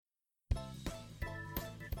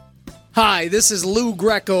Hi, this is Lou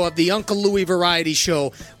Greco of the Uncle Louie Variety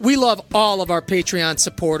Show. We love all of our Patreon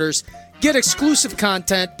supporters. Get exclusive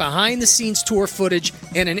content, behind-the-scenes tour footage,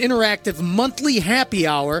 and an interactive monthly happy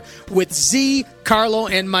hour with Z, Carlo,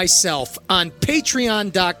 and myself on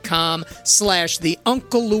patreon.com/The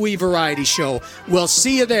Uncle Louie Variety Show. We'll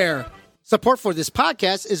see you there. Support for this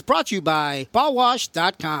podcast is brought to you by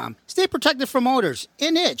BallWash.com. Stay protected from odors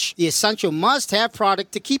and itch, the essential must-have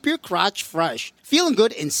product to keep your crotch fresh. Feeling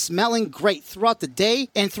good and smelling great throughout the day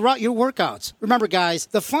and throughout your workouts. Remember, guys,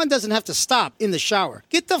 the fun doesn't have to stop in the shower.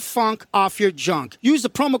 Get the funk off your junk. Use the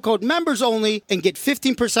promo code MEMBERSONLY and get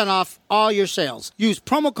 15% off all your sales. Use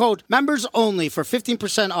promo code MEMBERSONLY for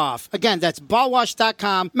 15% off. Again, that's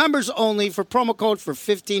BallWash.com, members only for promo code for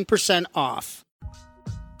 15% off.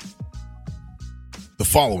 The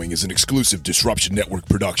following is an exclusive Disruption Network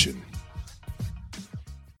production.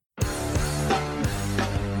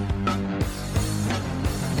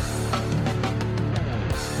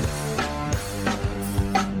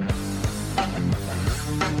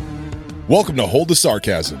 Welcome to Hold the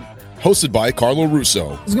Sarcasm, hosted by Carlo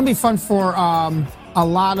Russo. It's going to be fun for a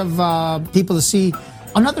lot of people to see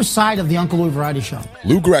another side of the Uncle Louie Variety Show.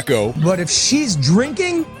 Lou Greco. But if she's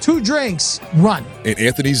drinking 2 drinks, Run. And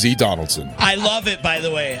Anthony Z. Donaldson. I love it, by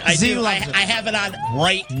the way. I Z do. loves it. I have it on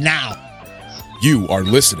right now. You are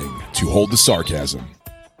listening to Hold the Sarcasm.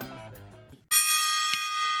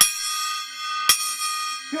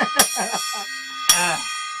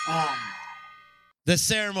 The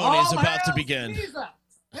ceremony is about to begin.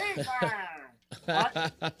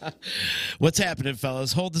 What's happening,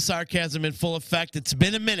 fellas? Hold the Sarcasm in full effect. It's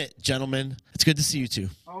been a minute, gentlemen. It's good to see you two.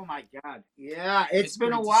 Oh, my God. Yeah, it's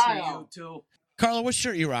been a while. too. Carlo, what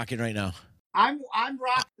shirt are you rocking right now? I'm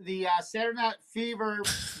rocking the Saturday Night Fever,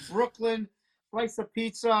 Brooklyn, Slice of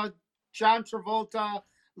Pizza, John Travolta,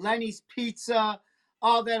 Lenny's Pizza,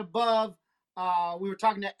 all that above. We were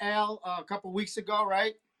talking to Al a couple weeks ago,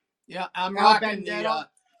 right? Yeah, I'm Al rocking Bandetta.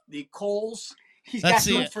 the Kohl's He's Let's got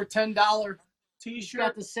see the, it. for $10 he's got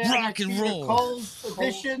t-shirt. the Saturday Night Rock and Fever roll. Kohl's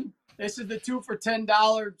edition. This is the 2 for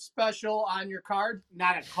 $10 special on your card.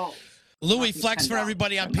 Not a Kohl's. Louis, Nothing flex for $10.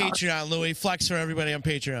 everybody on Patreon. Louis, flex for everybody on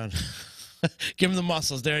Patreon. Give him the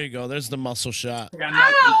muscles. There you go. There's the muscle shot. I got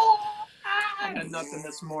nothing. I got nothing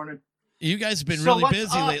this morning. You guys have been So really what's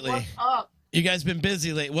busy up? lately. What's up? You guys been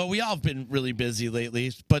busy lately. Well, we all have been really busy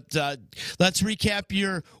lately. But let's recap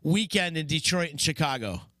your weekend in Detroit and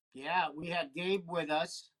Chicago. Yeah, we had Gabe with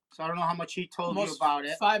us, so I don't know how much he told you Almost about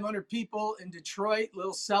it. 500 people in Detroit,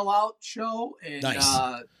 little sellout show, and Nice.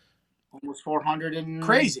 Almost 400 and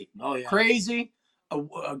Crazy. Oh yeah, crazy.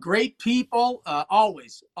 Great people,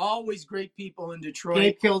 always great people in Detroit.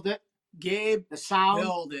 Gabe killed it. Gabe The sound.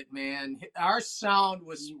 killed it, man. Our sound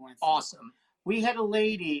was He went- awesome. We had a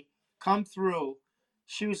lady come through.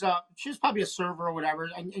 She was probably a server or whatever,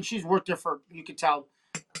 and she's worked there for, you could tell,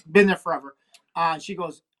 been there forever. She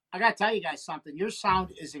goes, I gotta tell you guys something. Your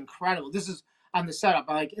sound is incredible. This is on the setup.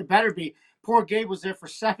 I'm like, it better be. Poor Gabe was there for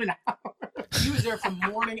 7 hours. He was there from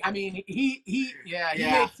morning. I mean, he Yeah.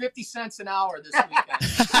 made 50 cents an hour this weekend.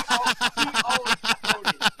 He always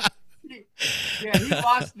quoted. He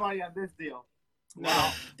lost money on this deal.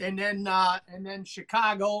 Wow. And then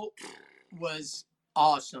Chicago was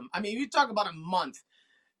awesome. I mean, you talk about a month.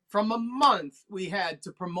 From a month, we had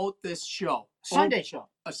to promote this show. Sunday show.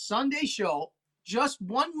 A Sunday show, just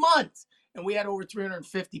 1 month. And we had over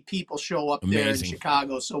 350 people show up there in Amazing.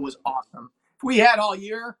 Chicago. So it was awesome. If we had all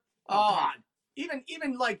year, Oh, God.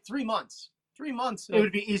 even like 3 months. 3 months. It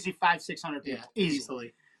would be easy 500-600 people. Yeah, Easy.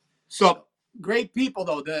 easily. So Great people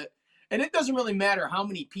though. And it doesn't really matter how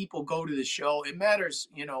many people go to the show. It matters,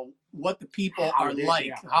 what the people How are they- like,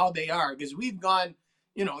 yeah. how they are. Because we've gone,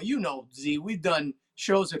 Z, we've done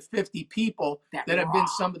shows of 50 people that have been rock.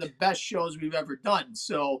 some of the best shows we've ever done.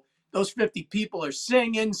 So those 50 people are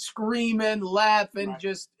singing, screaming, laughing,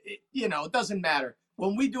 Right. it doesn't matter.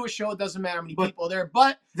 When we do a show, it doesn't matter how many But people are there.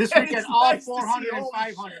 But this it's weekend, all nice to see 400 and all the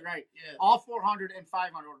 500, shit. right? Yeah. All 400 and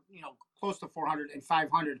 500, close to 400 and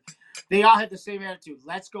 500. They all had the same attitude.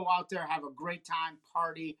 Let's go out there, have a great time,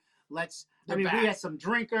 party. They're we back. had some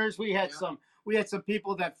drinkers. We had some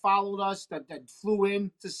people that followed us that flew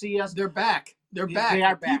in to see us. They're back. They're They back.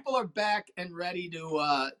 are The back. People are back and ready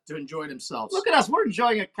to enjoy themselves. Look at us. We're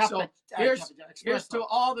enjoying a cup So of here's espresso. to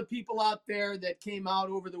all the people out there that came out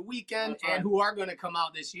over the weekend That's right. and who are going to come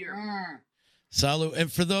out this year. Salud. And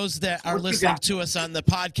for those that are What you listening got? to us on the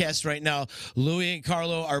podcast right now, Louis and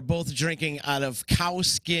Carlo are both drinking out of cow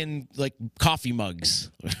skin, like coffee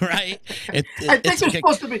mugs, right? I think it's they're like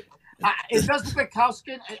supposed to be. It does look like cow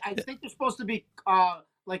skin. I think they're supposed to be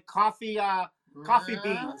like coffee coffee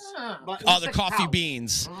beans. But it Oh, looks the like coffee cow.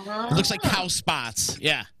 beans. It looks like cow spots.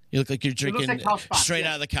 Yeah. You look like you're drinking like cow spots, straight yeah.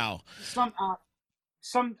 out of the cow.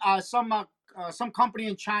 Some company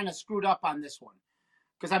in China screwed up on this one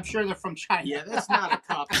because I'm sure they're from China. Yeah, that's not a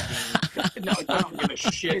coffee bean. No, I don't give a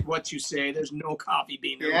shit what you say. There's no coffee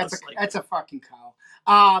bean. Yeah, that's a fucking cow.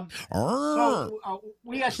 So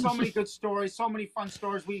we had so many good stories, so many fun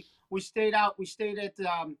stories. We stayed out. We stayed at.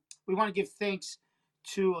 We want to give thanks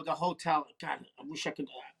to the hotel. God, I wish I could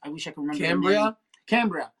remember. Cambria? The name.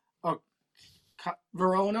 Cambria.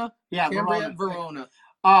 Verona? Yeah, Cambria, Verona.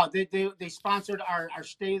 They sponsored our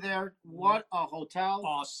stay there. What a hotel!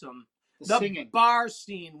 Awesome. The singing. Bar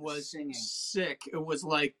scene was Singing. sick. It was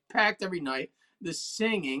like packed every night. The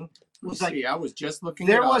singing was like- like, I was just looking.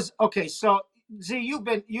 There it up. was okay. So Z, you've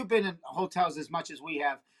been in hotels as much as we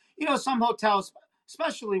have. You know, some hotels,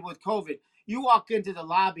 especially with COVID, you walk into the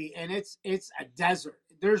lobby and it's a desert.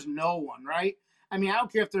 There's no one, right? I mean, I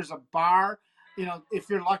don't care if there's a bar. You know, if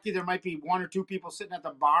you're lucky, there might be one or two people sitting at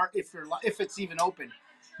the bar if it's even open.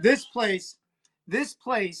 This place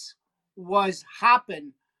was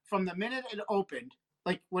hopping from the minute it opened,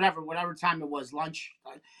 like whatever time it was, lunch,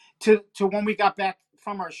 to when we got back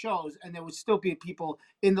from our shows, and there would still be people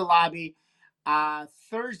in the lobby.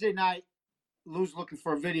 Thursday night, Lou's looking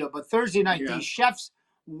for a video, but Thursday night, Yeah. the chef's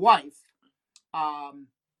wife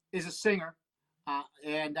is a singer,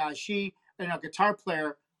 and she and a guitar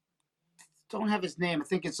player. Don't have his name. I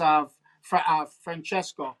think it's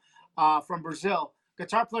Francesco from Brazil.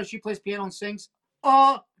 Guitar player. She plays piano and sings.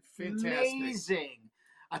 Amazing.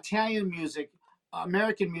 Italian music,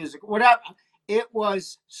 American music, whatever. It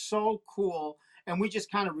was so cool, and we just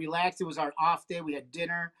kind of relaxed. It was our off day. We had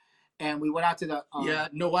dinner, and we went out to the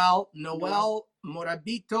Noel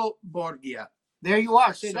Morabito Borgia. There you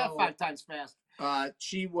are. Say So- that 5 times fast.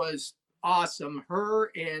 She was awesome. Her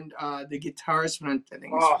and the guitarist, I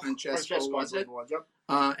think it's Francesco, was it? Yep.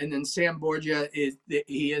 And then Sam Borgia is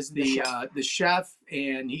the chef,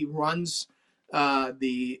 and he runs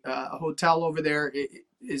the hotel over there. It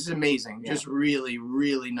is amazing. Yeah. Just really,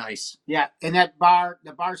 really nice. Yeah, and the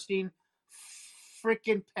bar scene,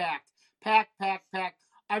 freaking packed.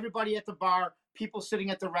 Everybody at the bar, people sitting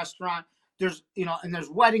at the restaurant. There's there's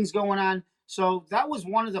weddings going on. So that was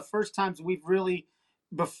one of the first times we've really,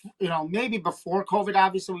 maybe before COVID,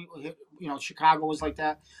 obviously, Chicago was like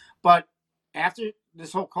that, but after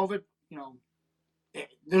this whole COVID,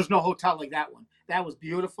 there's no hotel like that one. That was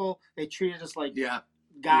beautiful. They treated us like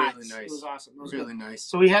gods. Really nice. It was awesome. It was Really good. nice.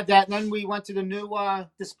 So we had that, and then we went to the new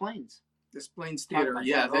Des Plaines. Des Plaines Theater, my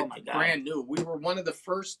yeah, God. Oh that's my God. brand new. We were one of the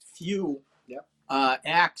first few Yep.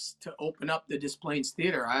 acts to open up the Des Plaines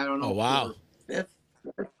Theater. I don't know. Oh, if we wow. were fifth,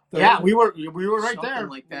 third, Yeah, we were right something there.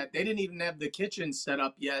 like that. They didn't even have the kitchen set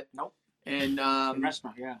up yet. Nope. And The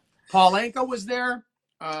restaurant, yeah. Paul Anka was there.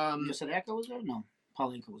 You said Echo was there? No,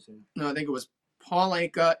 Paul Anka was there. No, I think it was Paul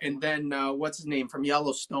Anka, and then what's his name from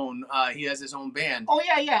Yellowstone? He has his own band. Oh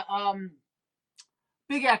yeah.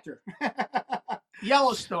 Big actor.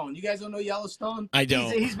 Yellowstone. You guys don't know Yellowstone? I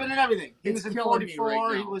don't. He's been in everything. He It's was in killing me 44.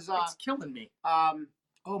 right He now. was It's killing me.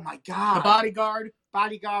 oh my God. The Bodyguard.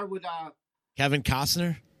 Bodyguard with Kevin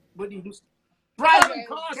Costner? Whitney Houston. Kevin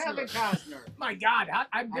Kevin Costner. Costner. My God, I've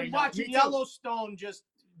I been know, watching me too. Yellowstone, just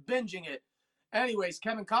binging it. Anyways,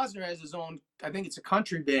 Kevin Costner has his own, I think it's a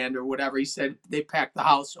country band or whatever. He said they packed the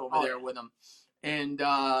house over Oh, there yeah. with him. And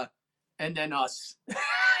then us.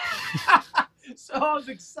 So I was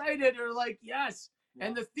excited. They're like, yes.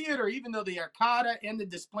 And the theater, even though the Arcada and the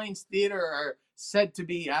Des Plaines Theater are said to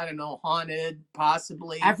be, I don't know, haunted,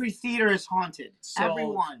 possibly. Every theater is haunted. So-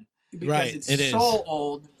 Everyone. Because Right, it's it is. so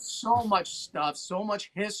old, so much stuff, so much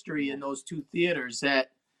history in those two theaters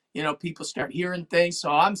that people start hearing things. So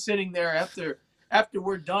I'm sitting there after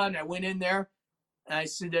we're done. I went in there, and I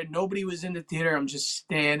said that nobody was in the theater. I'm just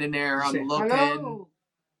standing there. I'm Say, looking, hello.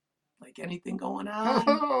 like anything going on.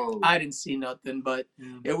 Hello. I didn't see nothing, but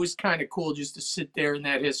it was kind of cool just to sit there in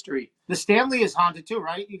that history. The Stanley is haunted too,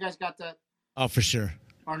 right? You guys got that Oh, for sure.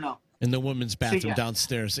 or no? In the women's bathroom yeah.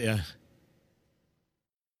 downstairs. Yeah.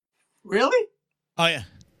 Really? Oh, yeah.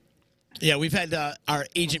 Yeah, we've had our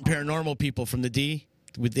Agent Paranormal people from the D.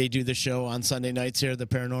 They do the show on Sunday nights here, the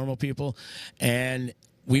Paranormal people. And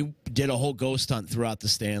we did a whole ghost hunt throughout the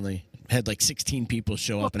Stanley. Had like 16 people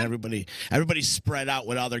show up, and everybody's spread out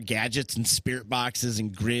with all their gadgets and spirit boxes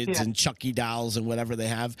and grids Yeah. and Chucky dolls and whatever they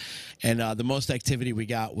have. And the most activity we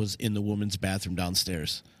got was in the women's bathroom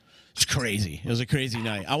downstairs. It's crazy. It was a crazy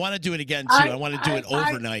night. I want to do it again, too. I want to do it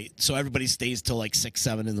overnight so everybody stays till like 6,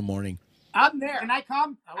 7 in the morning. I'm there. Can I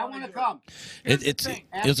come? I wanna want to do it. come. Here's the It thing.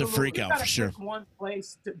 was a Absolutely. freak We out gotta for sure. pick one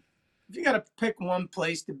place if you got to pick one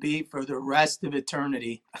place to be for the rest of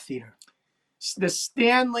eternity, A theater. the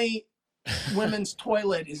Stanley women's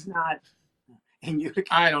toilet is not. And you,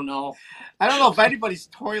 I don't know. I don't know if anybody's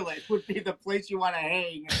toilet would be the place you want to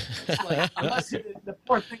hang. Like, unless the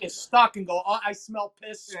poor thing is stuck and go, oh, I smell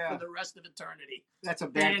piss Yeah. for the rest of eternity. That's a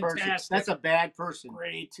bad person. Fantastic. That's a bad person.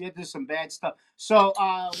 Great. You do some bad stuff. So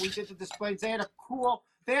we did the displays. They had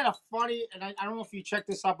a funny, and I don't know if you checked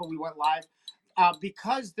this out, but we went live.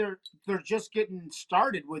 Because they're just getting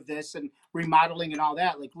started with this and remodeling and all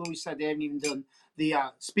that. Like Louis said, they haven't even done the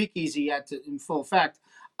speakeasy yet in full effect.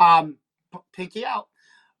 Pinky out.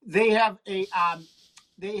 They have the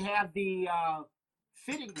the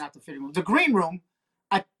green room,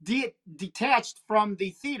 detached from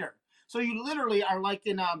the theater. So you literally are like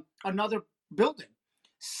in another building.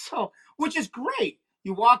 So, which is great.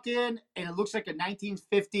 You walk in and it looks like a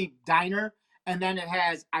 1950 diner, and then it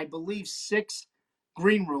has, I believe, 6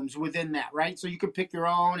 green rooms within that, right? So you can pick your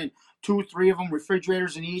own, and 2 or 3 of them,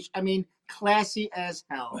 refrigerators in each. I mean, classy as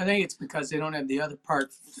hell. I think it's because they don't have the other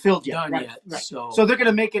part Filled yet, done right, yet. right. So they're going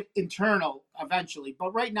to make it internal eventually,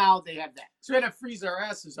 but right now they have that. we had to freeze our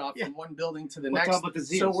asses off Yeah. from one building to the What's next. up with the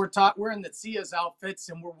So Zias? we're in the Zia's outfits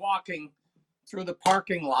and we're walking through the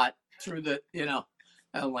parking lot through the, and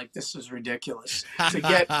I'm like, this is ridiculous to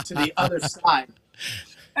get to the other side.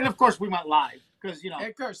 And of course, we went live because And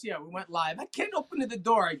of course, yeah, we went live. I can't open the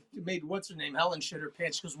door. I made what's her name, Helen, shit her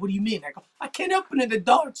pants. She goes, "What do you mean?" I go, "I can't open the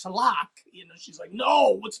door. It's a lock." She's like,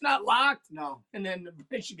 "No, it's not locked." no. And then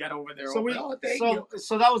she got over there. So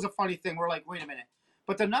so that was a funny thing. We're like, wait a minute.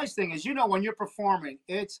 But the nice thing is, when you're performing,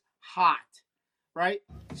 it's hot, right?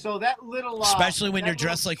 So that little, Especially when that you're little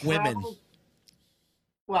dressed like women.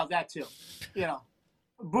 Well, that too.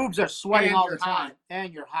 Boobs are sweating And all you're the time, hot.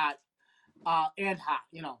 and you're hot, and hot.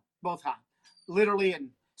 Both hot, literally. And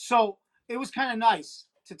so it was kind of nice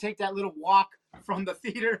to take that little walk from the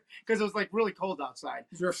theater because it was like really cold outside.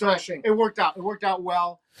 It's refreshing. It worked out. It worked out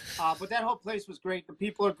well. But that whole place was great. The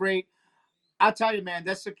people are great. I'll tell you, man,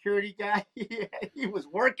 that security guy, he was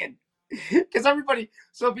working because everybody.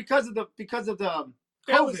 So because of the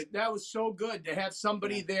COVID. That was so good to have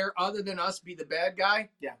somebody there other than us be the bad guy.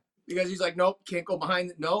 Yeah. Because he's like, nope, can't go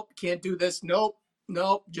behind. Nope, can't do this. Nope,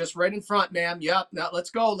 just right in front, ma'am. Yep. Now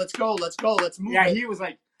let's go. Let's move. Yeah, it. he was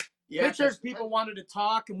like, Yeah, pictures. people wanted to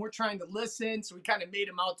talk, and we're trying to listen, so we kind of made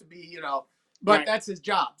him out to be, but Right. that's his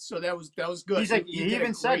job. So that was good. He's like, He he did a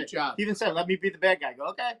even said great it. job. He even said, "Let me be the bad guy." I go,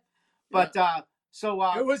 okay. But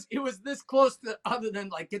It was this close to other than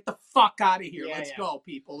like, get the fuck out of here. Yeah, Let's yeah. go,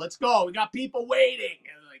 people. Let's go. We got people waiting.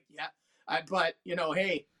 And like, yeah. But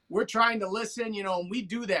hey, we're trying to listen, and we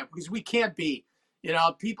do that because we can't be.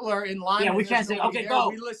 People are in line. Yeah, and we there's can't say, nobody "Okay, there." go.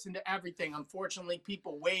 We listen to everything. Unfortunately,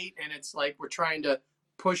 people wait, and it's like we're trying to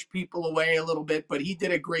push people away a little bit. But he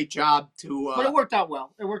did a great job to. but it worked out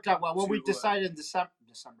well. What we to, decided in December,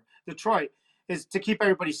 Detroit, is to keep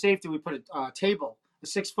everybody's safety. We put a table, a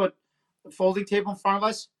 6-foot folding table in front of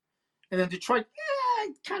us, and then Detroit,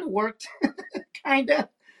 it kind of worked, kind of.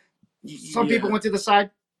 Some people went to the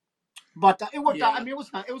side, but it worked out. I mean,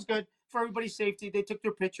 it was good for everybody's safety. They took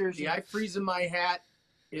their pictures. The I freeze in my hat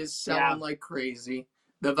is selling Yeah. like crazy.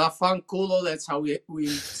 The vaffanculo, that's how we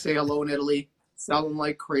say hello in Italy, selling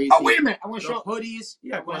like crazy. Oh, wait a minute! I want The to show. hoodies, I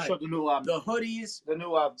go want to ahead. show the new The hoodies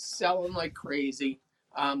selling like crazy,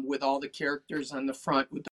 with all the characters on the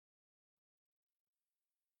front. With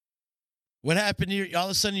What happened? All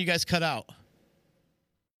of a sudden, you guys cut out.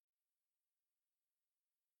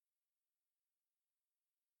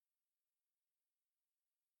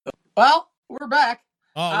 Well, we're back,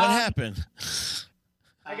 Oh, what happened?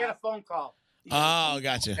 I got a phone call. Oh,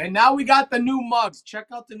 gotcha. and now we got the new mugs. Check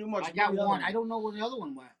out the new mugs. I got What are the one. other I don't know where the other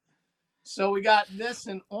one went. So we got this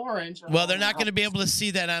in orange. Well, they're not going to be able to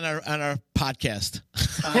see that on our podcast,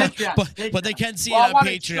 Patreon, but they can see Well, I it on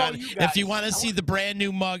wanted to show Patreon. you If guys. you want to see the brand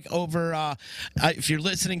new mug over, if you're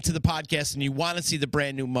listening to the podcast and you want to see the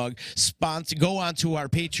brand new mug, go on to our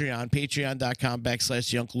Patreon,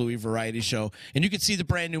 patreon.com/The Uncle Louie Variety Show, and you can see the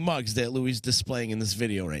brand new mugs that Louie's displaying in this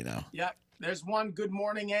video right now. Yeah, there's one. Good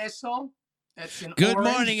morning, asshole. That's in Good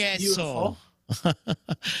orange. morning, Beautiful. asshole.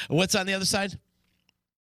 What's on the other side?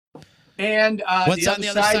 And What's the on other the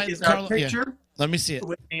other side side, is Carlo? our Yeah. picture Let me see it.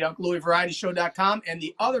 with the UncleLouieVarietyShow.com. And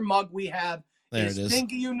the other mug we have There is it is.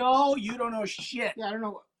 Think You Know, You Don't Know Shit. Yeah, I don't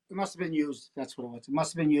know. It must have been used. That's what it was. It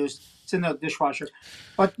must have been used. It's in the dishwasher.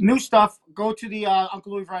 But new stuff. Go to the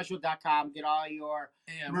UncleLouieVarietyShow.com. Get all your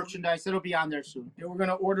And merchandise. It'll be on there soon. we're going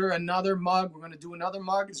to order another mug. We're going to do another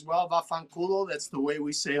mug as well, Vaffanculo. That's the way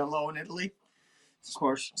we say hello in Italy. Of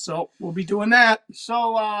course. So we'll be doing that.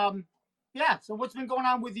 So Yeah. So what's been going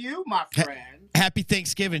on with you, my friend? Happy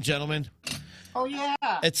Thanksgiving, gentlemen. Oh yeah.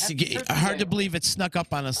 It's hard to believe it snuck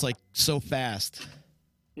up on us like so fast.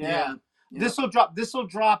 Yeah. This will drop. This will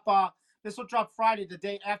drop Friday, the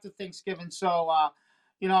day after Thanksgiving. So,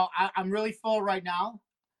 I'm really full right now.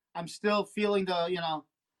 I'm still feeling the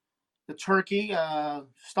turkey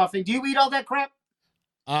stuffing. Do you eat all that crap?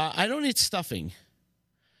 I don't eat stuffing.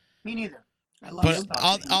 Me neither. I love But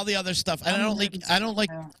stuffing. all the other stuff, I don't like.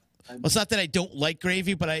 Yeah. Well, it's not that I don't like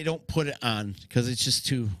gravy, but I don't put it on because it's just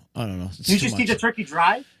too. I don't know. It's You too just much. eat the turkey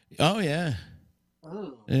dry? Oh yeah.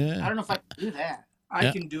 Ooh. Yeah. I don't know if I can do that. I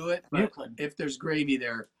Yeah. can do it, You but could. if there's gravy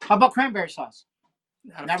there, How about cranberry sauce?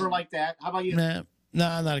 not a Never fan. like that. How about you? Nah,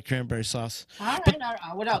 I'm not a cranberry sauce. All right. But- all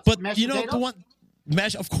right. What else? But Mashed you know potatoes? the one,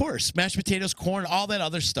 of course, mashed potatoes, corn, all that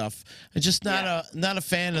other stuff. I'm just not a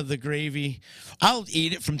fan of the gravy. I'll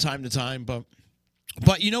eat it from time to time, but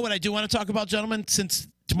you know what I do want to talk about, gentlemen? Since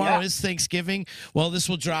tomorrow Yeah. is Thanksgiving, well, this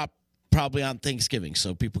will drop probably on Thanksgiving,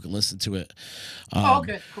 so people can listen to it.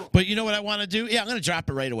 Okay, cool. But you know what I want to do? Yeah, I'm going to drop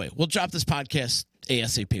it right away. We'll drop this podcast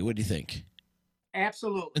ASAP. What do you think?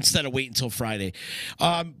 Absolutely. Instead of waiting until Friday.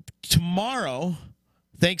 Tomorrow,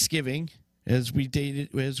 Thanksgiving, as we're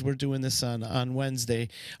doing this on Wednesday,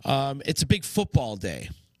 it's a big football day.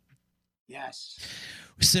 Yes.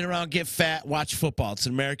 We sit around, get fat, watch football. It's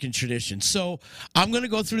an American tradition. So I'm going to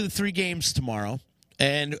go through the 3 games tomorrow.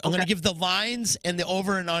 And I'm going to give the lines and the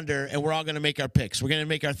over and under, and we're all going to make our picks. We're going to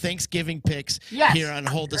make our Thanksgiving picks Yes. here on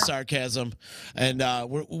Hold the Sarcasm. And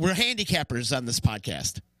we're handicappers on this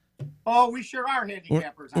podcast. Oh, we sure are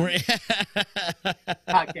handicappers on this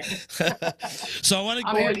podcast. So I want to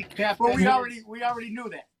I'm go, handicapped, but we already knew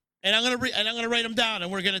that. and I'm gonna write them down,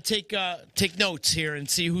 and we're gonna take notes here and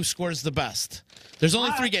see who scores the best. There's only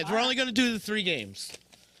All 3 right, games. all We're right. only gonna do the 3 games.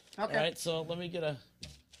 Okay. All right. So let me get a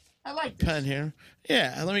I like this. pen here.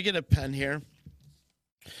 Yeah, let me get a pen here.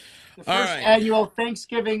 The All first right. annual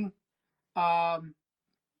Thanksgiving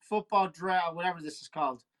football draft, whatever this is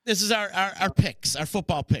called. This is our picks, our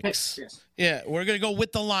football picks. Picks, yes. Yeah, we're gonna go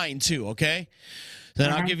with the line too. Okay. Then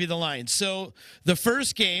I'll Uh-huh. give you the line. So the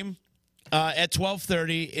first game at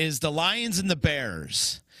 12:30 is the Lions and the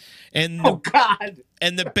Bears, and Oh God.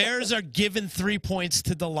 and the Bears are given 3 points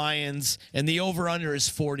to the Lions, and the over/under is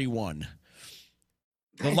 41.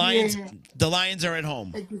 The Lions are at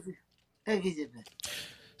home.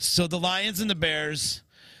 So the Lions and the Bears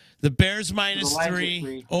minus Lions are 3,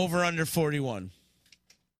 3. over/under 41.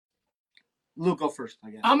 Luke, go first.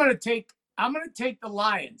 I guess. I'm gonna take the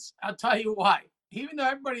Lions. I'll tell you why. Even though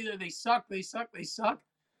everybody they suck.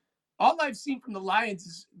 All I've seen from the Lions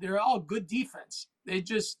is they're all good defense. They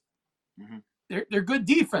just they're good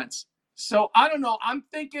defense. So I don't know. I'm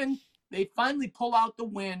thinking they finally pull out the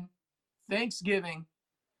win. Thanksgiving.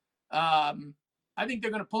 I think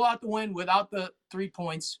they're gonna pull out the win without the 3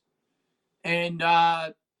 points. And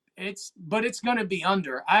it's gonna be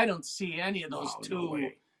under. I don't see any of those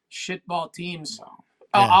two shitball teams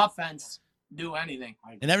Yeah. offense do anything.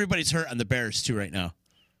 And everybody's hurt on the Bears too right now.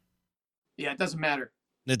 Yeah, it doesn't matter.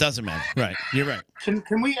 It doesn't matter. Right. You're right. Can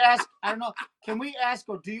we ask? I don't know. Can we ask,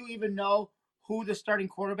 or do you even know who the starting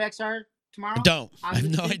quarterbacks are tomorrow? I don't. I On have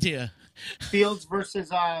this no team? idea. Fields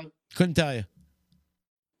versus Couldn't tell you.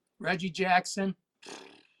 Reggie Jackson.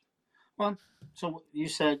 Well, so you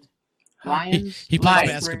said Lions. He plays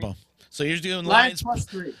Lions. basketball. So you're doing Lions Lions.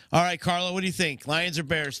 +3. All right, Carlo, what do you think? Lions or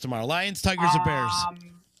Bears tomorrow? Lions, Tigers, or Bears?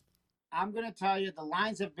 I'm gonna tell you the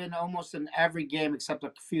Lions have been almost in every game except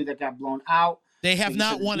a few that got blown out. They have you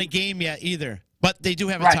not said won a the- game yet either, but they do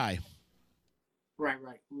have a Right. tie. Right.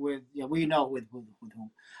 We know with whom.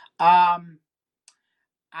 I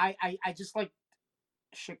just like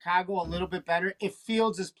Chicago a little bit better. If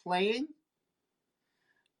Fields is playing,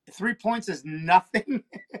 3 points is nothing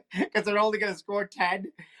because they're only going to score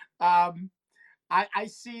 10. I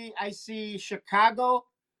see Chicago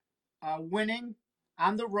winning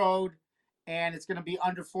on the road, and it's going to be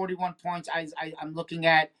under 41 points. I'm looking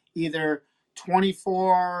at either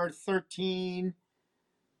 24-13,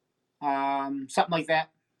 something like that.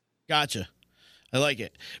 Gotcha. I like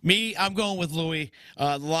it. Me, I'm going with Louis.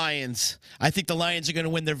 Lions. I think the Lions are going to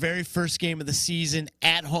win their very first game of the season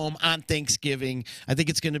at home on Thanksgiving. I think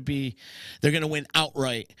they're going to win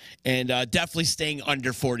outright and definitely staying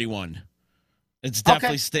under 41. It's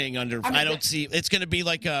definitely staying under. I don't see. It's going to be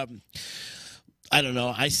like I don't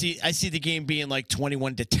know. I see the game being like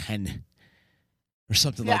 21-10 or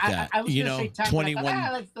something like that. I was you gonna know, say 10, 21. but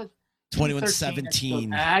I thought,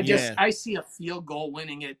 21-17. I Yeah. I see a field goal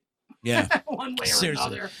winning it. Yeah. one way or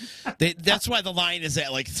Seriously. another. That's why the line is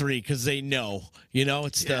at like 3, because they know.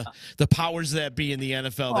 It's the powers that be in the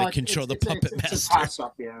NFL that control the puppet master. It's a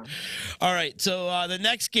toss-up, yeah. All right, so the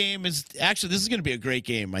next game is actually, this is going to be a great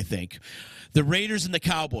game, I think. The Raiders and the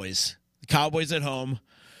Cowboys. The Cowboys at home.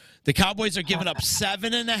 The Cowboys are giving up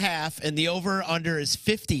 7.5, and the over/under is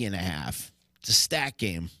 50.5. It's a stack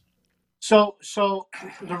game. So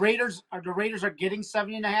the Raiders are getting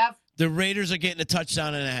 7.5. The Raiders are getting a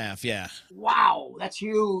touchdown and a half. Yeah, Wow, that's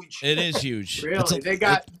huge. it is huge. Really?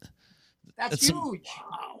 That's huge.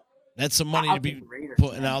 Wow. That's some money I'll to be take the Raiders,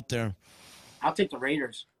 putting man. out there. I'll take the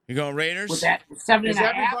Raiders. You going Raiders? With that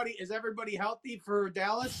 7.5. Is everybody healthy for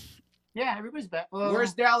Dallas? Yeah, everybody's back.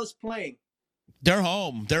 Where's Dallas playing? They're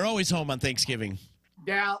home. They're always home on Thanksgiving.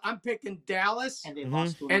 I'm picking Dallas, And they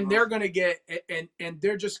lost to and they're going to get and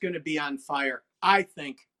they're just going to be on fire. I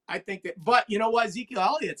think that. But you know what? Ezekiel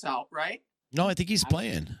Elliott's out, right? No, I think he's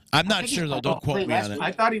playing. I'm not sure though. Don't quote me on it.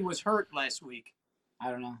 I thought he was hurt last week. I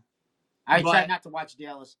don't know. I try not to watch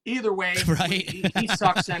Dallas. Either way, Right. he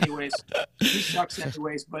sucks anyways.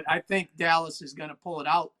 But I think Dallas is going to pull it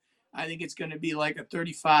out. I think it's going to be like a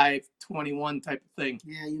 35-21 type of thing.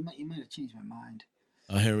 Yeah, you might have changed my mind.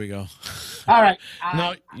 Oh, here we go. All right.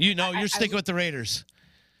 No, you're sticking with the Raiders.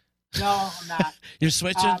 No, I'm not. You're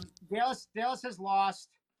switching? Dallas has lost,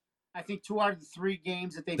 I think, 2 out of the 3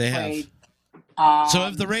 games that They played. So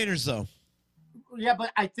have the Raiders, though. Yeah,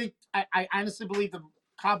 but I think I honestly believe the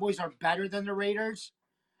Cowboys are better than the Raiders,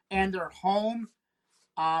 and they're home.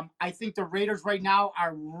 I think the Raiders right now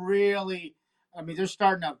are really. I mean, they're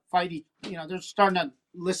starting to fight. They're starting to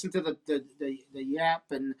listen to the yap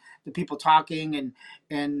and the people talking,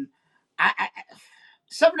 and I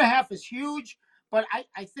 7.5 is huge, but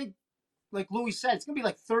I think, like Louis said, it's gonna be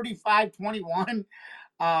like 35-21.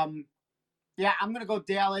 Yeah, I'm gonna go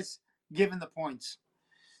Dallas, given the points,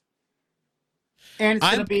 and it's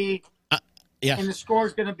gonna be. Yeah. And the score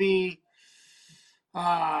is going to be,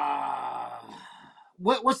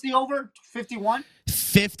 what's the over? 51?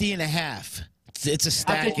 50.5. It's a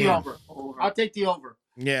stack. I'll take the over. I'll take the over.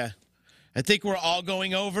 Yeah. I think we're all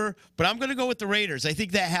going over, but I'm going to go with the Raiders. I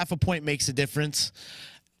think that half a point makes a difference.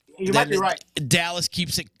 You might be right. Dallas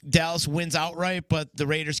wins outright, but the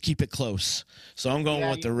Raiders keep it close. So I'm going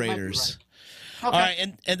with the Raiders. Okay. All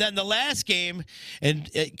right, and then the last game, and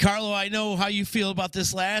Carlo, I know how you feel about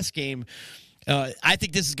this last game. I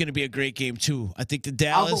think this is going to be a great game, too. I think the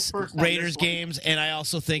Dallas Raiders games, and I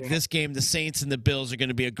also think this game, the Saints and the Bills, are going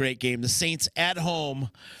to be a great game. The Saints at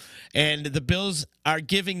home, and the Bills are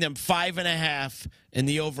giving them 5.5, and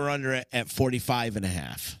the over-under at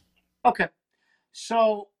 45.5. Okay.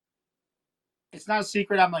 So it's not a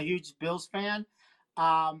secret I'm a huge Bills fan.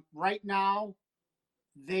 Right now,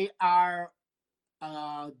 they are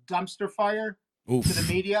dumpster fire to the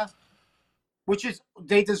media, which is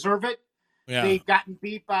they deserve it. Yeah. They've gotten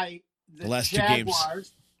beat by the last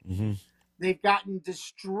Jaguars. 2 games. Mm-hmm. They've gotten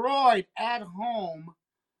destroyed at home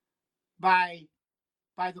by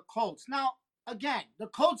the Colts. Now, again, the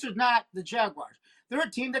Colts are not the Jaguars. They're a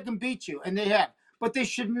team that can beat you, and they have. But they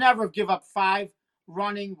should never give up 5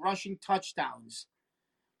 rushing touchdowns.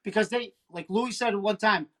 Because they, like Louis said at one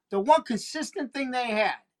time, the one consistent thing they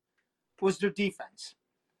had was their defense.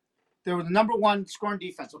 They were the number 1 scoring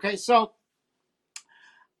defense. Okay, so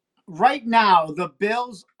right now the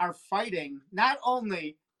Bills are fighting not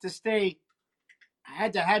only to stay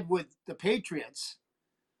head-to-head with the Patriots,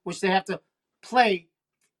 which they have to play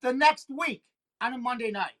the next week on a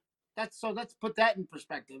Monday night. Let's put that in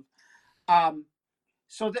perspective. And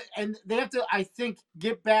they have to, I think,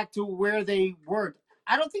 get back to where they were.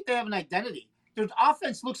 I don't think they have an identity. Their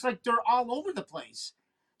offense looks like they're all over the place.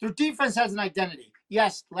 Their defense has an identity.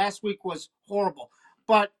 Yes, last week was horrible,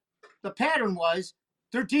 but the pattern was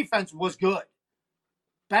their defense was good,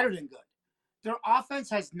 better than good. Their offense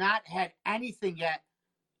has not had anything yet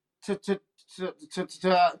to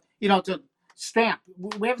stamp.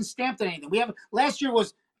 We haven't stamped anything. Last year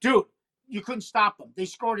was, dude, you couldn't stop them. They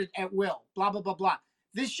scored it at will. Blah blah blah blah.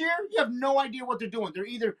 This year, you have no idea what they're doing. They're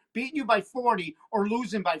either beating you by 40 or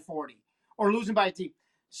losing by 40 or losing by a team.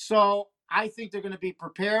 So I think they're going to be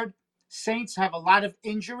prepared. Saints have a lot of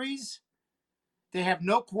injuries. They have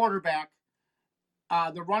no quarterback.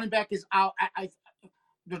 The running back is out.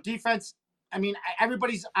 Their defense, I mean,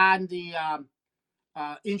 everybody's on the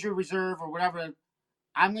injury reserve or whatever.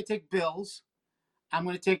 I'm going to take Bills. They're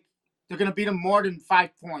going to beat them more than 5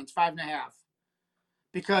 points, 5.5.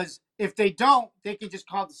 Because if they don't, they can just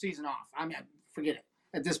call the season off. I mean, forget it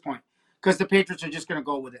at this point. Because the Patriots are just going to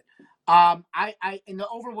go with it. And the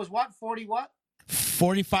over was what? 40 what?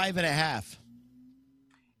 45.5.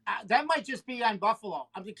 that might just be on Buffalo.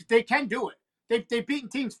 I mean, they can do it. They've beaten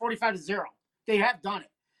teams 45-0. They have done it.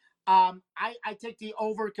 I take the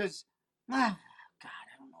over because, God, I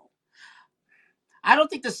don't know. I don't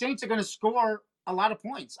think the Saints are going to score a lot of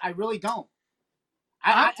points. I really don't.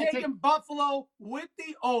 I'm taking Buffalo with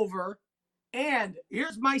the over. And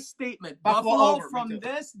here's my statement. Buffalo over, from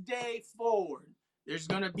this day forward, there's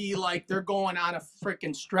going to be like they're going on a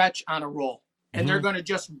freaking stretch on a roll. And they're going to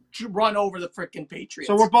just run over the freaking Patriots.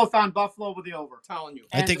 So we're both on Buffalo with the over. I'm telling you.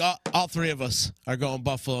 I think all three of us are going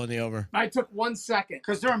Buffalo in the over. I took 1 second.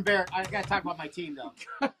 Because they're embarrassed. I got to talk about my team,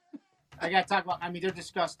 though. I got to talk about, they're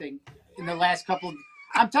disgusting in the last couple.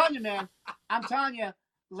 I'm telling you, man. I'm telling you,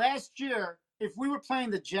 last year, if we were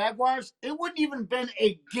playing the Jaguars, it wouldn't even been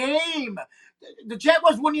a game. The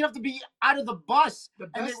Jaguars wouldn't even have to be out of the bus. The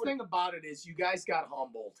best thing about it is you guys got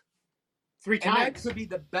humbled. 3 times. And that could be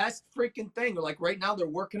the best freaking thing. Like right now, they're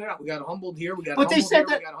working it out. We got humbled here. We got but humbled they said here,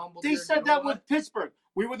 that, we got humbled they here. said that with Pittsburgh.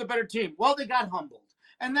 We were the better team. Well, they got humbled.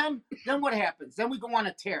 And then what happens? Then we go on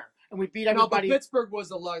a tear. And we beat everybody. No, but Pittsburgh was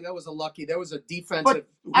lucky. That was a defensive.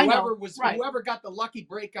 Whoever got the lucky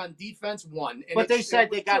break on defense won. But they said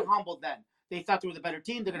they got humbled then. They thought they were the better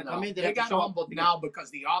team. They're going to come in. They got humbled now because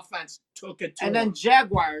the offense took it to them. And then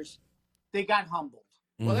Jaguars, they got humbled.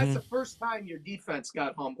 Well, that's the first time your defense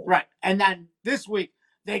got humbled. Right. And then this week,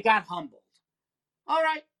 they got humbled. All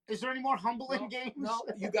right. Is there any more humbling games? No,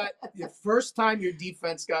 you got the first time your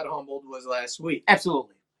defense got humbled was last week.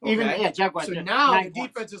 Absolutely. Okay. Even Jaguars. So now the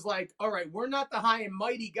defense is like, all right, we're not the high and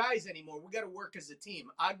mighty guys anymore. We got to work as a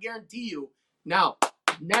team. I guarantee you. Now,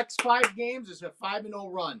 next 5 games is a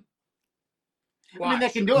 5-0 run. Watch. I mean, they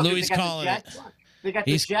can do it. Louis calling it. They got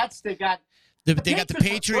the Jets. They got the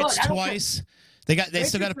Patriots twice. They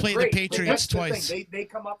still got to play the Patriots twice. They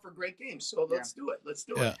come up for great games. So let's do it. Let's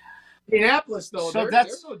do it. Indianapolis, though, they're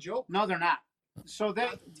no joke. No, they're not. So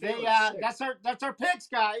that's our picks,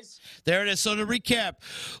 guys. There it is. So to recap,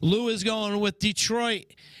 Lou is going with Detroit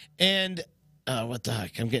and what the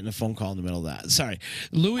heck? I'm getting a phone call in the middle of that. Sorry.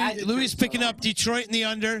 Louis picking up Detroit in the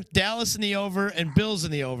under, Dallas in the over, and Bills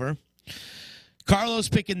in the over. Carlos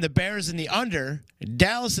picking the Bears in the under,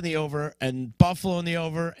 Dallas in the over, and Buffalo in the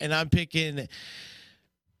over. And I'm picking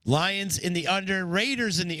Lions in the under,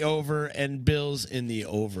 Raiders in the over, and Bills in the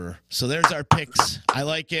over. So there's our picks. I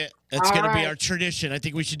like it. It's going to be our tradition. I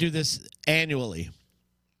think we should do this annually.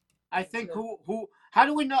 I think how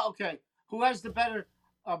do we know? Okay, who has the better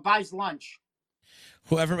buys lunch?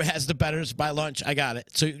 Whoever has the better buy lunch. I got it.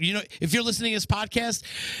 So, if you're listening to this podcast,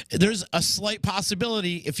 there's a slight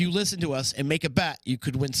possibility if you listen to us and make a bet, you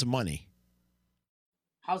could win some money.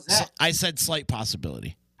 How's that? So I said slight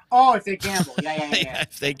possibility. Oh, if they gamble. Yeah.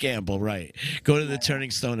 If they gamble, right. Go to the Turning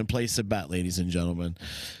Stone and place a bet, ladies and gentlemen.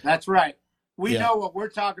 That's right. We know what we're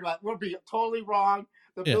talking about. We'll be totally wrong.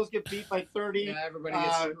 The Bills get beat by 30. Yeah, everybody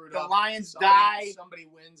gets screwed up. The Lions die. Somebody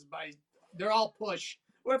wins by – they're all push.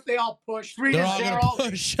 What if they all push? 3-0. They're all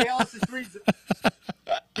going to push. Dallas is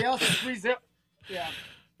 3-0. Yeah.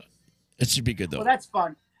 It should be good, though. Well, that's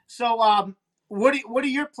fun. So what are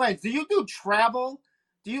your plans? Do you do travel?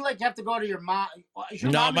 Do you have to go to your mom? Is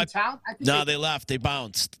your mom in town? They left. They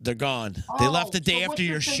bounced. They're gone. They left the day after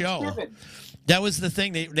your show. That was the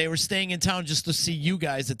thing. They were staying in town just to see you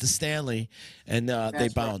guys at the Stanley, and they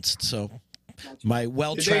bounced. So my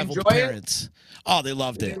well-traveled parents. Oh, they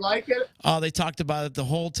loved it. Did they like it? Oh, they talked about it the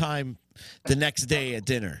whole time the next day at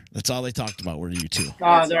dinner. That's all they talked about were you two.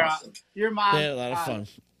 Oh, they're awesome. Your mom. They had a lot of fun.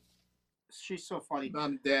 She's so funny.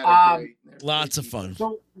 Mom and Dad are great. Lots of fun.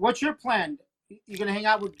 So what's your plan? You gonna hang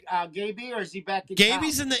out with Gaby, or is he back in town?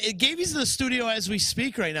 Gaby's in the studio as we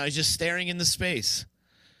speak right now. He's just staring into space.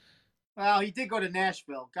 Well, he did go to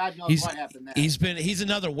Nashville. God knows what happened there. He's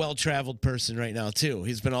another well-traveled person right now too.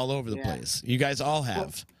 He's been all over the place. You guys all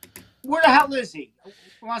have. Where the hell is he?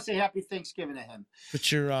 I want to say Happy Thanksgiving to him.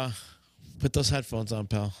 Put those headphones on,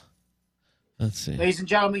 pal. Let's see. Ladies and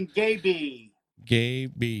gentlemen, Gaby.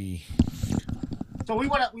 So we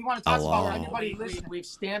want to talk about everybody listening. We've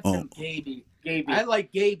stamped him Gaby. I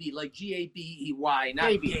like Gaby, like Gabey,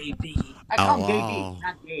 not Gaby. I call him Gaby,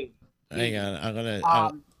 not Gabe. Hang on, I'm gonna.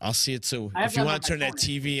 I'll see it too. If you want to turn that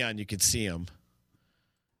TV on, you can see him.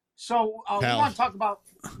 So we want to talk about.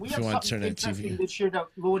 We have something interesting this year that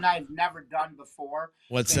Lou and I have never done before.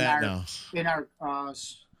 What's that now? In our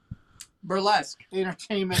burlesque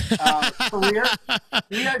entertainment career,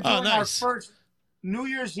 we are doing our first New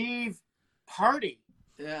Year's Eve party.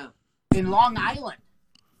 Yeah. In Long Island.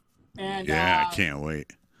 And I can't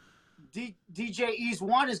wait. DJ Ease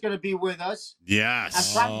One is going to be with us.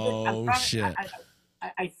 Yes. Shit.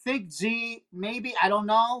 I think Z, maybe, I don't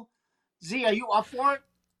know. Z, are you up for it?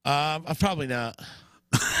 Probably not.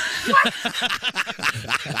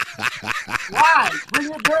 Why? Bring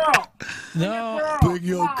your girl. No, Bring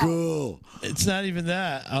your girl. it's not even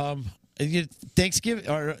that. Thanksgiving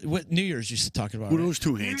or what? New Year's you're talking about? Who are Right? those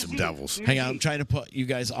two handsome devils? Hang on, I'm trying to put you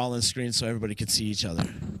guys all on screen so everybody can see each other.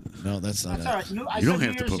 No, that's not That's it. all right. I You don't said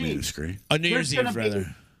have to New put Year's me in the Eve. screen. Oh, New Year's There's Eve, gonna be-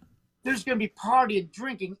 rather. There's going to be partying,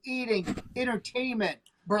 drinking, eating, entertainment.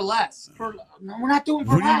 Burlesque. No, we're not doing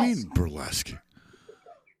What do you burlesque. mean burlesque?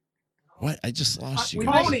 What? I just lost you. we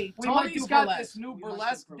guys. might- Tony's do got burlesque. this new We might do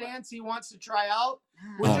burlesque burlesque. dance he wants to try out.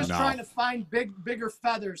 We're Oh, just no. trying to find bigger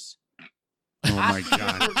feathers. Oh my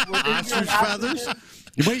God! We're doing Ostrich ostriches. feathers?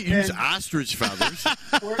 You might use And- ostrich feathers.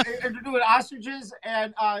 We're doing ostriches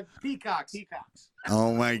and Peacocks.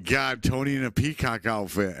 Oh my God! Tony in a peacock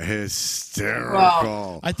outfit,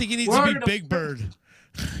 hysterical. I think he needs We're to be gonna- Big Bird.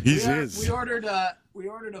 He We is. ordered a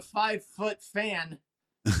 5-foot fan.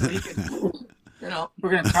 So he can, we're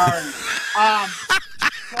going to tar him.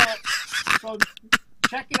 So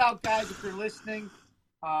check it out, guys, if you're listening.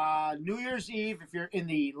 New Year's Eve, if you're in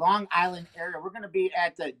the Long Island area, we're going to be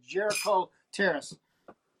at the Jericho Terrace.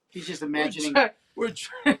 He's just imagining. we're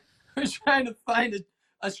trying to find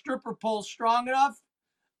a stripper pole strong enough.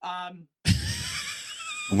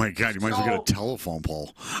 Oh my God! You might as well get a telephone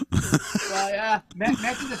pole. Well, yeah.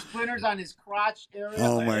 Imagine the splinters on his crotch area.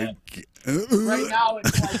 Oh my! Right now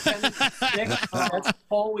it's like 10 inches thick. So that's the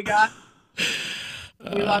pole we got.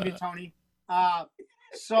 We love you, Tony.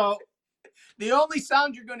 So The only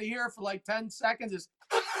sound you're going to hear for like 10 seconds is.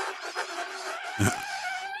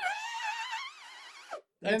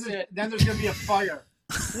 That's it. Then there's going to be a fire.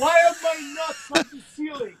 Why are my nuts on the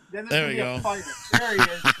ceiling? Then There there's we going to be go. a fire. There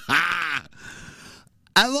he is.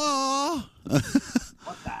 Hello.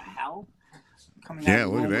 What the hell? Coming Yeah, out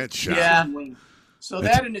of the look at room that with shot. Yeah. wing. So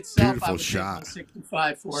That's that in itself, beautiful I would shot. take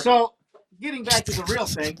 165 for. So, getting back to the real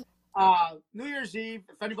thing, New Year's Eve,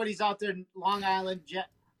 if anybody's out there in Long Island,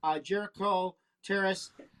 Jericho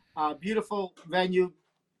Terrace, beautiful venue.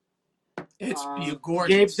 It's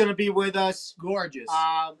gorgeous. Gabe's going to be with us. gorgeous.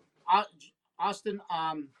 Austin,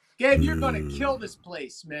 Gabe, you're going to kill this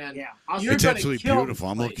place, man. yeah, You're It's gonna absolutely kill beautiful.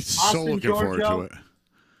 I'm this place. so Austin, looking forward to Giorgio. it.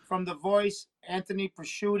 from The Voice, Anthony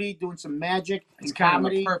Prosciutti doing some magic It's and kind of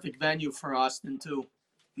comedy. a perfect venue for Austin too.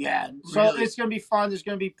 Yeah, so Really. it's going to be fun. There's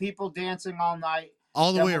going to be people dancing all night.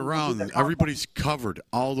 All the way Definitely we'll do around. the Everybody's covered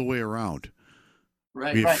all the way around.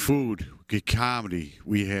 Right. We have Right. food, we get comedy,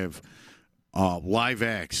 we have live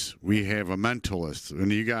acts, we have a mentalist,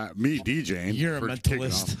 and you got me DJing. You're a for kicking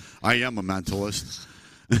mentalist. off. I am a mentalist.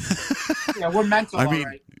 Yeah, we're mental, I all mean,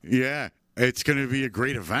 right. yeah, it's going to be a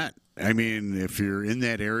great event. I mean, if you're in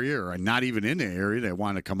that area or not even in the area that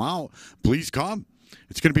want to come out, please come.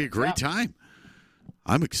 It's going to be a great time.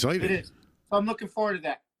 I'm excited. It is. So I'm looking forward to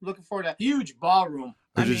that. Looking forward to that. Huge ballroom.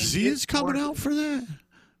 Are I the mean, Zias it's coming gorgeous. out for that?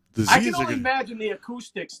 The I Zias can are only gonna, imagine the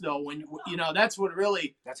acoustics though. When that's what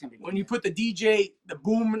really That's going to be when you put the DJ, the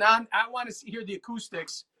boom on. I want to hear the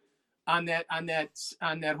acoustics on that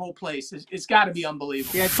whole place. It's got to be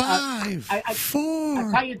unbelievable. Yeah, 5, I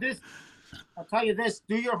 4. I'll tell you this.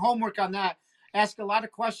 Do your homework on that. Ask a lot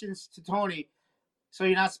of questions to Tony, so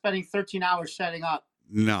you're not spending 13 hours setting up.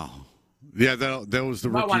 No. Yeah, that was the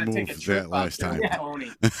You might rookie want to move take a trip that out last there time. with Yeah.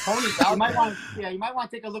 Tony. Tony's out You might there. want, you might want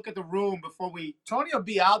to take a look at the room before we. Tony will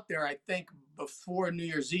be out there. I think before New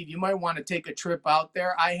Year's Eve. You might want to take a trip out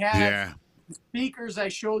there. I have Yeah. speakers. I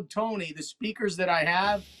showed Tony the speakers that I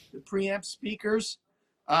have, the preamp speakers.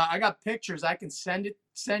 I got pictures. I can send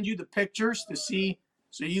you the pictures to see,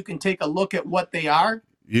 so you can take a look at what they are.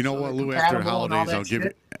 You know So what, they're Lou? After the compatible and all holidays, that I'll give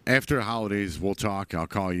shit. it. After the holidays, we'll talk. I'll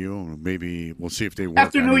call you, and maybe we'll see if they work.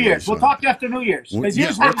 After New anyway, Year's. We'll so- talk after New Year's. Well, Because yeah,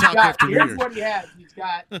 here's we'll what he's talk got. after New Here's Year's. what he has. He's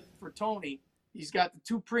got for Tony. He's got the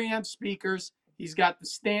 2 preamp speakers. He's got the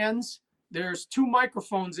stands. There's 2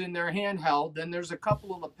 microphones in there, handheld. Then there's a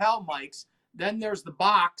couple of lapel mics. Then there's the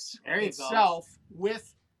box There you go. itself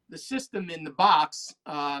with the system in the box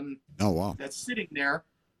Oh wow! that's sitting there.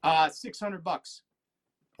 $600.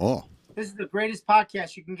 Oh, This is the greatest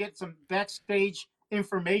podcast. You can get some backstage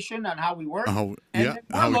information on how we work. oh And yeah. then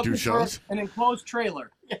we're How we looking do for shows? an enclosed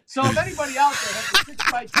trailer. So if anybody out there has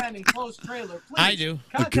a 6x10 enclosed trailer, please I do.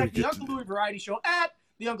 contact the Okay. Uncle Louie Variety Show at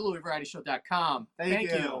theunclelouisvarietyshow.com.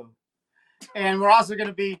 Thank you. And we're also going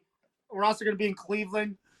to be in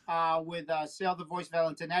Cleveland with Sale the Voice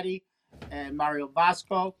Valentinetti and Mario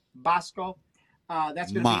Bosco. That's going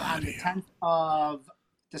to be on the Mario. 10th of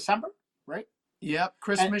December, right? Yep,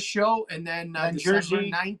 Christmas show, and then and December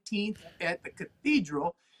Jersey. 19th at the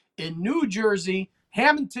Cathedral in New Jersey,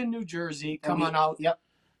 Hamilton, New Jersey. Come on out. Yep.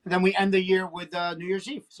 And then we end the year with New Year's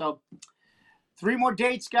Eve. So 3 more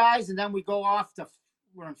dates, guys, and then we go off to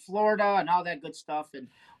we're in Florida and all that good stuff, and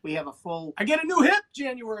we have a full I get a new hip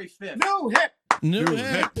January 5th. new hip. New New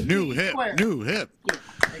hip. hip, new hip, Square. new hip. Yeah,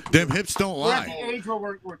 thank you. Them hips don't We're at the lie. age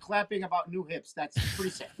where we're clapping about new hips. That's pretty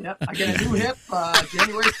sick. Yep, I get a new hip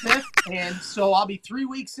January 5th, and so I'll be 3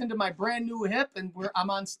 weeks into my brand new hip, and I'm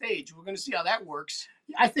on stage. We're going to see how that works.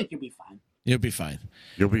 I think you'll be fine. You'll be fine.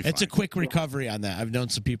 You'll be fine. It's a quick recovery on that. I've known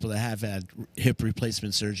some people that have had hip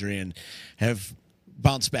replacement surgery and have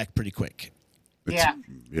bounced back pretty quick. Yeah.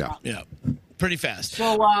 Yeah. Yeah, pretty fast.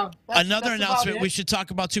 So Another that's announcement about we it. should talk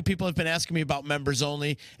about too. People have been asking me about members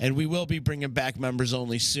only, and we will be bringing back members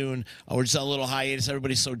only soon. We're just on a little hiatus.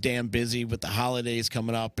 Everybody's so damn busy with the holidays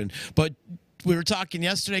coming up, but we were talking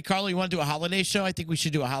yesterday, Carlo. You want to do a holiday show? I think we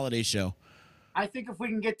should do a holiday show. I think if we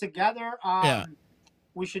can get together, Yeah.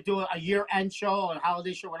 we should do a year-end show, a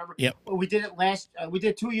holiday show, whatever. Yep. We did it we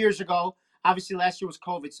did 2 years ago. Obviously, last year was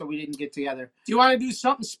COVID, so we didn't get together. Do you want to do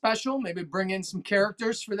something special? Maybe bring in some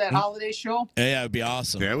characters for that holiday show. Yeah, it'd be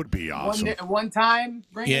awesome. That would be awesome. One time,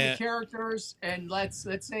 bring in Yeah. the characters, and let's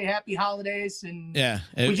say happy holidays. And Yeah,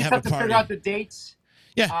 We just have have a to party. figure out the dates.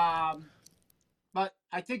 Yeah. But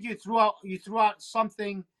I think you threw out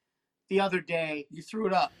something the other day. you threw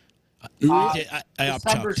it up. Yeah, I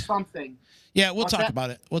December upchucked. something. Yeah, we'll What's talk that? about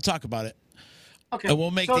it. We'll talk about it. Okay. And we'll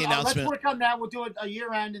make the announcement. Let's work on that. We'll do it a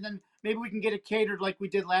year end, and then maybe we can get it catered like we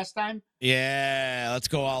did last time. Yeah, let's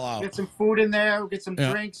go all out. Get some food in there. Get some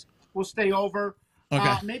Yeah. drinks. We'll stay over.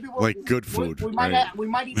 Okay. Maybe Like good food, We might right. we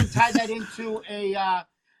might even tie that into a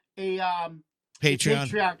Patreon.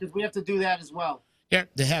 Patreon because we have to do that as well. Yeah,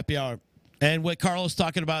 the happy hour. And what Carlos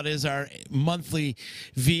talking about is our monthly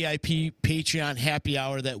VIP Patreon happy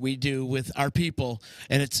hour that we do with our people.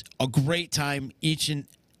 And it's a great time each and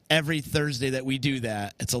every Thursday that we do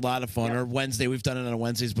that. It's a lot of fun. Or Wednesday. We've done it on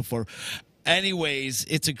Wednesdays before. Anyways,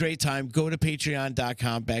 it's a great time. Go to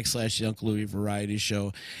patreon.com/the Uncle Louie Variety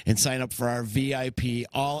Show and sign up for our VIP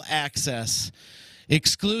all access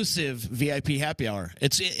exclusive VIP happy hour.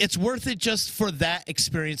 It's worth it just for that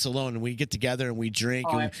experience alone. We get together and we drink,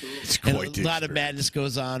 Oh, and, absolutely. It's and quite the a lot of experience. madness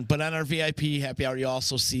goes on. But on our VIP happy hour, you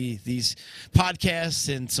also see these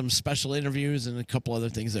podcasts and some special interviews and a couple other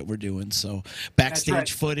things that we're doing. So backstage right.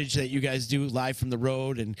 footage that you guys do live from the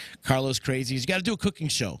road, and Carlos Crazies. You got to do a cooking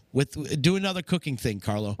show do another cooking thing,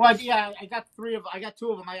 Carlo. Well, yeah, I got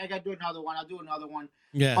two of them. I got to do another one. I'll do another one.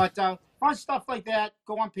 Yeah. But fun stuff like that.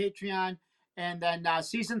 Go on Patreon. And then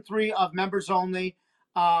season 3 of Members Only.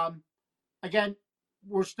 Again,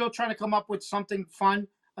 we're still trying to come up with something fun,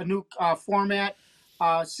 a new format.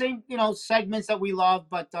 Same, segments that we love,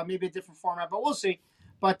 but maybe a different format. But we'll see.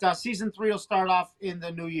 But season 3 will start off in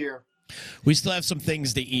the new year. We still have some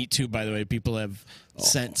things to eat too, by the way. People have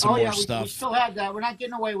sent some Oh, more yeah, stuff. we still have that. We're not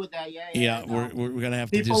getting away with that. Yeah, no. we're gonna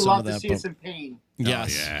have to do People some love of to that. see but- us in pain.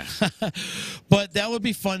 Yes. But that would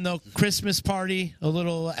be fun though. Christmas party, a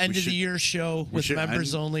little end of the should- year show with should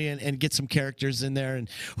members end- only and get some characters in there. And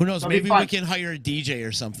who knows, That'll be maybe we fun. can hire a DJ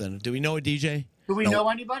or something. Do we know a DJ? Do we know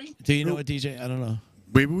anybody? Do you know a DJ? I don't know.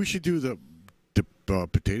 Maybe we should do the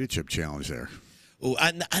potato chip challenge there. Oh,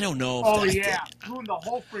 I don't know. If Oh, that- yeah. Ruined the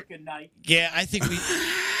whole freaking night. Yeah, I think we.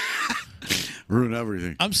 Ruin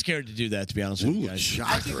everything. I'm scared to do that, to be honest with you Ooh, guys. I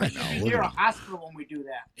shocked think we right should now. be Look near at a him. hospital when we do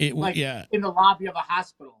that. It, Like yeah, in the lobby of a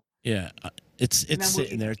hospital. yeah. It's then we'll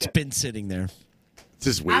sitting eat there. the It's chip. been sitting there. It's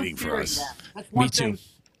just I'm waiting for fearing us. that. That's one Me too. thing.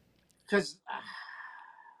 Because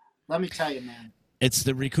let me tell you, man. It's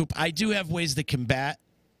the recoup. I do have ways to combat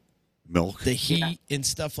Milk. the heat and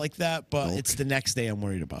stuff like that, but Milk. it's the next day I'm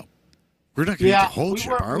worried about. We're not going to Yeah, eat the whole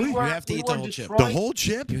chip, are we? You have to eat the were in whole chip. Detroit. The whole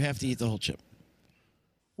chip? You have to eat the whole chip.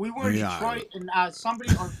 We were in Yeah. Detroit, and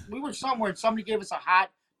we were somewhere, and somebody gave us a hot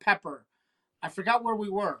pepper. I forgot where we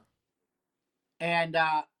were, and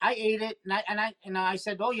I ate it, and I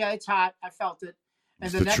said, "Oh yeah, it's hot." I felt it, and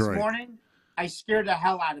It's the next Detroit. morning, I scared the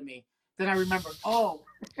hell out of me. Then I remembered, oh,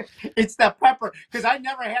 it's the pepper, because I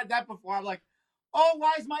never had that before. I'm like, oh,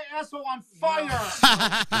 why is my asshole on fire?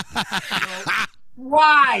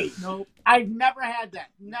 Why? Nope. I've never had that.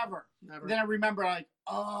 Never. Never. Then I remember, like,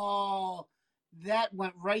 oh, that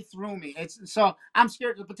went right through me. So I'm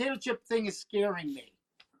scared. The potato chip thing is scaring me.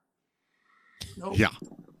 Nope. Yeah.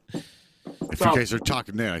 If So- you guys are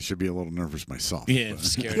talking that, I should be a little nervous myself. Yeah, but-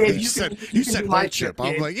 it's scary. Yeah, You you said can- you you can said do my whole chip. chip,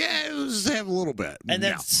 I'm Dave. like, yeah, let's have a little bit. And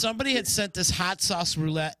then No. somebody had sent this hot sauce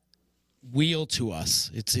roulette wheel to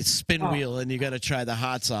us. It's spin Oh. wheel, and you got to try the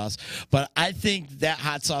hot sauce. But I think that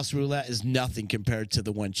hot sauce roulette is nothing compared to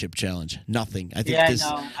the one chip challenge. Nothing. I think Yeah, I this.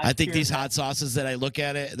 know. I I think fear these that. hot sauces that I look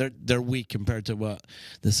at it, they're weak compared to what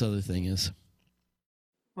this other thing is.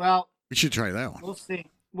 Well, We should try that one. we'll see.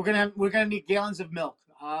 We're gonna need gallons of milk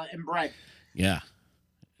and bread. Yeah.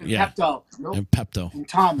 Yeah. Pepto. Nope. And Pepto. And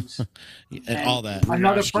Tums. And all that.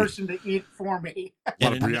 Another Brioche. person to eat for me.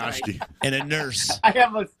 What a brioche. And a nurse. I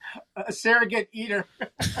have a surrogate eater.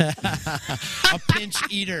 A pinch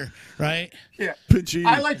eater, right? Yeah. Pinchy.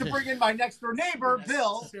 I like to bring in my next door neighbor,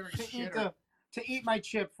 Bill, to eat my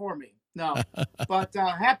chip for me. No. But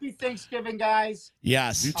happy Thanksgiving, guys.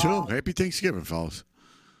 Yes. You too. Happy Thanksgiving, fellas.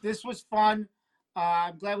 This was fun.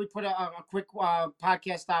 I'm glad we put a quick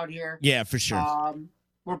podcast out here. Yeah, for sure.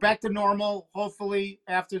 We're back to normal, hopefully,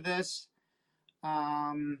 after this.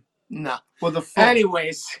 No. With the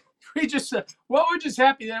Anyways, we're just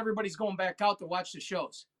happy that everybody's going back out to watch the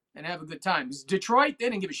shows and have a good time. 'Cause Detroit, they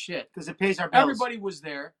didn't give a shit. because it pays our bills. Everybody was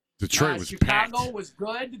there. Detroit was Chicago packed. was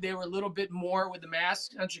good. They were a little bit more with the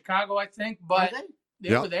masks on Chicago, I think, but they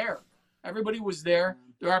Yep. were there. Everybody was there.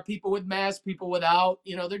 There are people with masks, people without.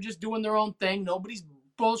 You know, they're just doing their own thing. Nobody's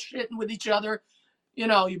bullshitting with each other. You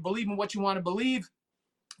know, you believe in what you want to believe.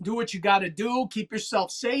 Do what you got to do. Keep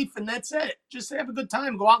yourself safe, and that's it. Just have a good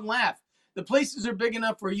time. Go out and laugh. The places are big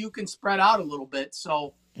enough where you can spread out a little bit.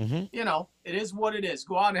 So, you know, it is what it is.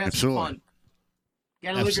 Go out and have some Absolutely. fun.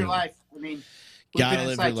 Gotta live your Absolutely. life. I mean, we've Gotta been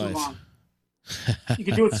live inside your too life. long. You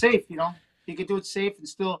can do it safe, you know. You can do it safe and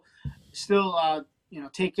still,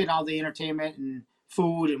 take in all the entertainment and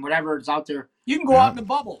food and whatever is out there. You can go out in the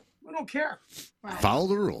bubble. We don't care. Follow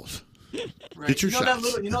the rules. Right. Get your you know that shots.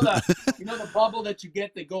 little, you know the bubble that you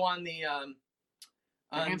get that go on the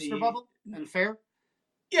The hamster bubble and fair.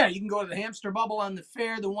 Yeah, you can go to the hamster bubble on the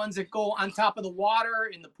fair. The ones that go on top of the water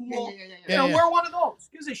in the pool. Yeah. You know, Yeah. wear one of those.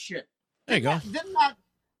 Gives a shit. There you go.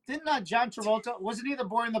 Didn't John Travolta, wasn't he the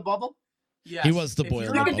boy in the bubble? Yes. He was the If boy you're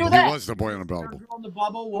in the gonna bubble. do that, He was the boy on the you're bubble. on the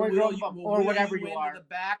bubble. Or We'll you're on wheel the you, bubble, we'll or wheel whatever you you into are. the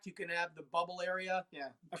back. You can have the bubble area. Yeah.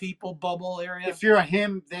 People bubble area. If you're a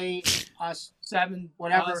him, they, us, 7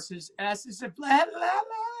 whatever. S is blah blah blah.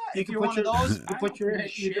 you If can you're put one your, of those, you I can put don't your, give a you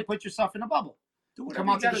can shit. put yourself in a bubble. Do whatever Come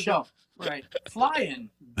you out to the gotta show. do. Right. Fly in.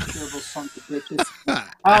 Miserable sons of bitches.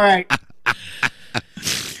 All right.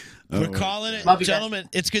 We're calling it. Love you guys. Gentlemen,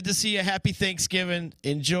 it's good to see you. Happy Thanksgiving.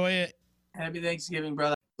 Enjoy it. Happy Thanksgiving,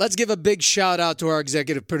 brother. Let's give a big shout out to our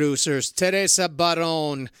executive producers, Teresa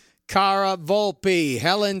Baron, Cara Volpe,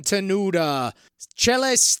 Helen Tenuta,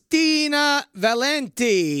 Celestina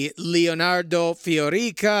Valenti, Leonardo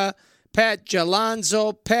Fiorica, Pat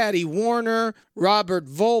Jalonzo, Patty Warner, Robert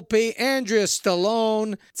Volpe, Andrea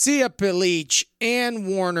Stallone, Tia Pilich, Ann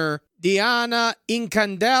Warner, Diana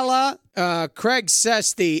Incandela, Craig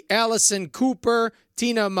Sesti, Allison Cooper,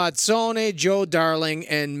 Tina Mazzone, Joe Darling,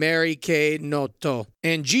 and Mary Kay Noto,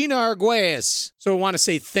 and Gina Arguez. So I want to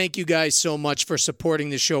say thank you guys so much for supporting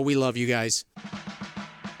the show. We love you guys.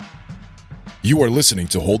 You are listening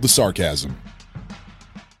to Hold the Sarcasm.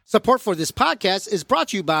 Support for this podcast is brought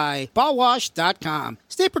to you by BallWash.com.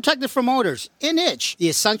 Stay protected from odors. In Itch, the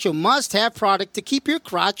essential must-have product to keep your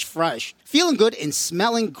crotch fresh. Feeling good and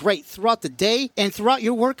smelling great throughout the day and throughout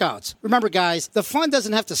your workouts. Remember, guys, the fun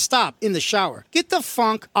doesn't have to stop in the shower. Get the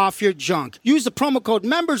funk off your junk. Use the promo code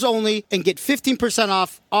MEMBERSONLY and get 15%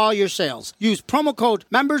 off all your sales. Use promo code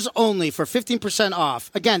MEMBERSONLY for 15%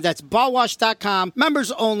 off. Again, that's BallWash.com.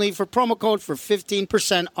 Members only for promo code for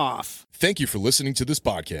 15% off. Thank you for listening to this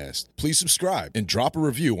podcast. Please subscribe and drop a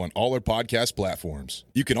review on all our podcast platforms.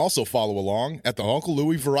 You can also follow along at the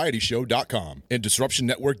UncleLouisVarietyShow.com and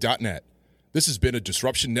DisruptionNetwork.net. This has been a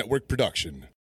Disruption Network production.